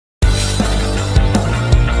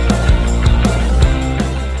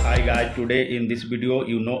Today in this video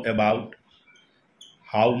you know about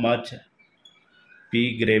how much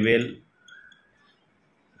pea gravel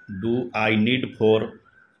do I need for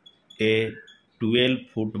a 12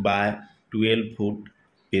 foot by 12 foot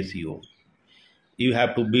patio. You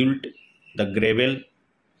have to build the gravel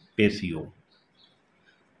patio,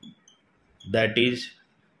 that is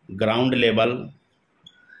ground level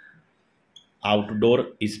outdoor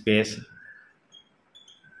space,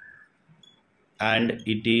 and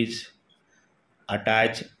it is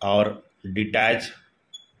attached or detached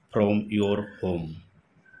from your home,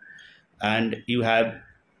 and you have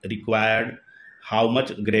required how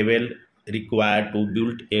much gravel required to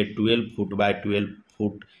build a 12 foot by 12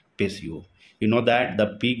 foot patio. You know that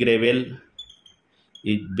the pea gravel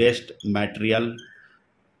is best material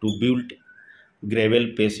to build gravel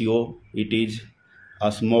patio. It is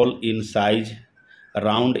a small in size,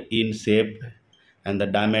 round in shape, and the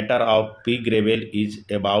diameter of pea gravel is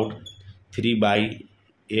about 3 by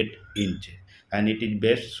 8 inch, and it is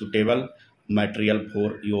best suitable material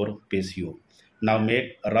for your patio. Now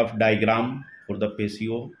make a rough diagram for the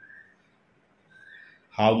patio.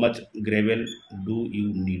 How much gravel do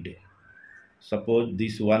you need? Suppose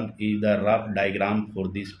this one is the rough diagram for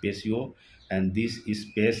this patio, and this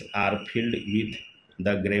space are filled with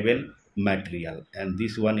the gravel material, and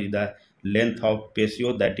this one is the length of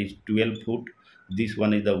patio, that is 12 foot. This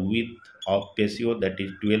one is the width of patio, that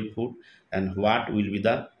is 12 foot. And what will be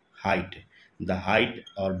the height? The height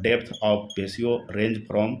or depth of patio range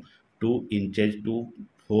from 2 inches to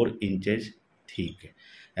 4 inches thick,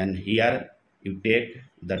 and here you take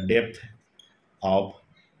the depth of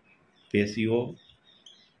patio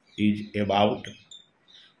is about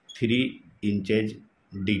 3 inches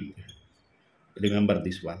deep. Remember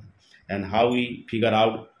this one. And how we figure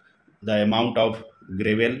out the amount of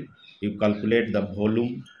gravel? You calculate the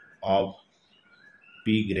volume of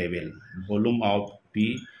pea gravel. Volume of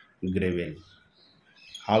pea gravel.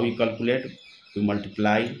 How we calculate? You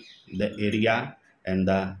multiply the area and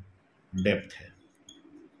the depth.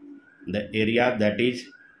 The area, that is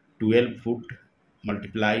 12 foot,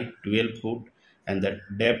 multiply 12 foot, and the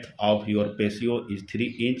depth of your patio is 3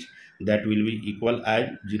 inch, that will be equal as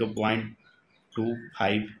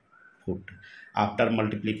 0.25 foot. After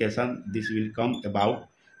multiplication, this will come about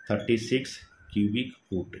 36 cubic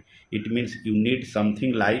foot. It means you need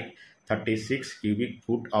something like 36 cubic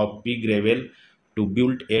foot of pea gravel to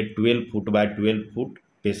build a 12 foot by 12 foot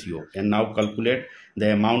patio. And now calculate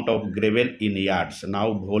the amount of gravel in yards.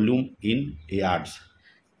 Now volume in yards.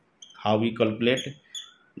 How we calculate?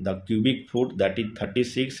 The cubic foot, that is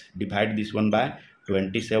 36, divide this one by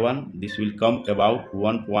 27. This will come about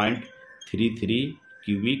 1.33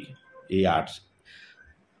 cubic yards,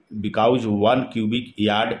 because 1 cubic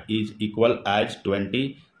yard is equal as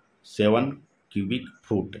 27 cubic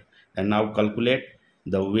foot. And now calculate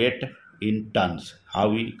the weight in tons. How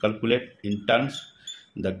we calculate in tons?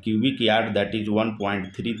 The cubic yard, that is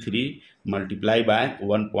 1.33, multiply by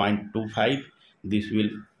 1.25. This will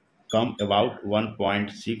come about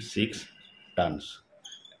 1.66 tons.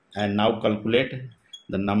 And now calculate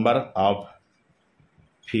the number of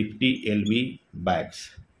 50 lb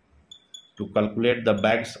bags. To calculate the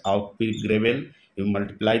bags of pea gravel, you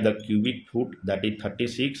multiply the cubic foot, that is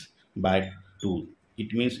 36 by 2.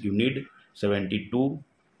 It means you need 72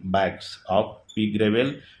 bags of pea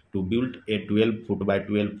gravel to build a 12 foot by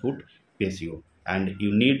 12 foot patio. And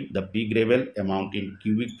you need the pea gravel amount in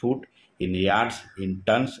cubic foot, in yards, in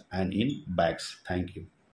tons, and in bags. Thank you.